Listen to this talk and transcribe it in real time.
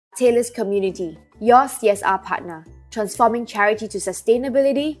Taylor's Community, your CSR partner, transforming charity to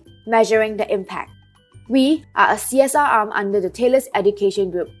sustainability, measuring the impact. We are a CSR arm under the Taylor's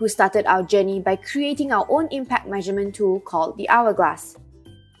Education Group who started our journey by creating our own impact measurement tool called the Hourglass.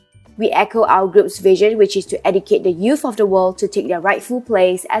 We echo our group's vision, which is to educate the youth of the world to take their rightful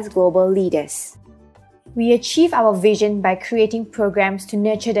place as global leaders. We achieve our vision by creating programs to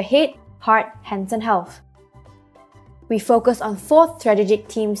nurture the head, heart, hands and health. We focus on 4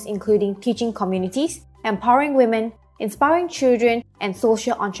 strategic themes including teaching communities, empowering women, inspiring children, and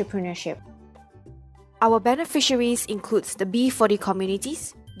social entrepreneurship. Our beneficiaries includes the B40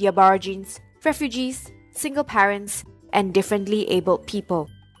 communities, the Aborigines, refugees, single parents, and differently abled people.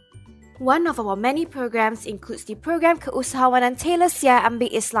 One of our many programs includes the Program Keusahawanan Taylor Siar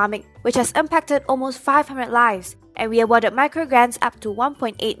Ambil Islamic, which has impacted almost 500 lives, and we awarded microgrants up to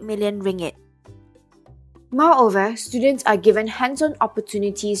 1.8 million ringgit. Moreover, students are given hands-on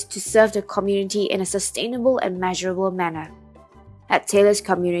opportunities to serve the community in a sustainable and measurable manner. At Taylor's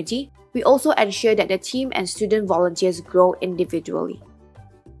Community, we also ensure that the team and student volunteers grow individually.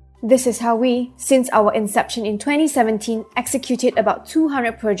 This is how we, since our inception in 2017, executed about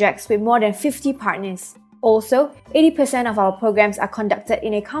 200 projects with more than 50 partners. Also, 80% of our programs are conducted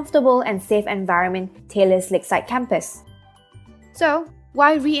in a comfortable and safe environment, Taylor's Lakeside campus. So,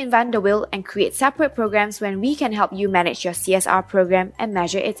 why reinvent the wheel and create separate programs when we can help you manage your CSR program and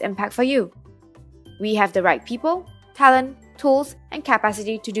measure its impact for you? We have the right people, talent, tools, and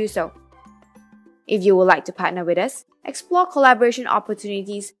capacity to do so. If you would like to partner with us, explore collaboration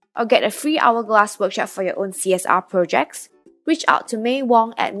opportunities, or get a free Hourglass workshop for your own CSR projects, reach out to May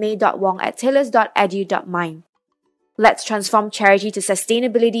Wong at may.wong@taylors.edu.my. Let's transform charity to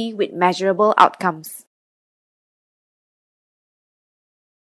sustainability with measurable outcomes.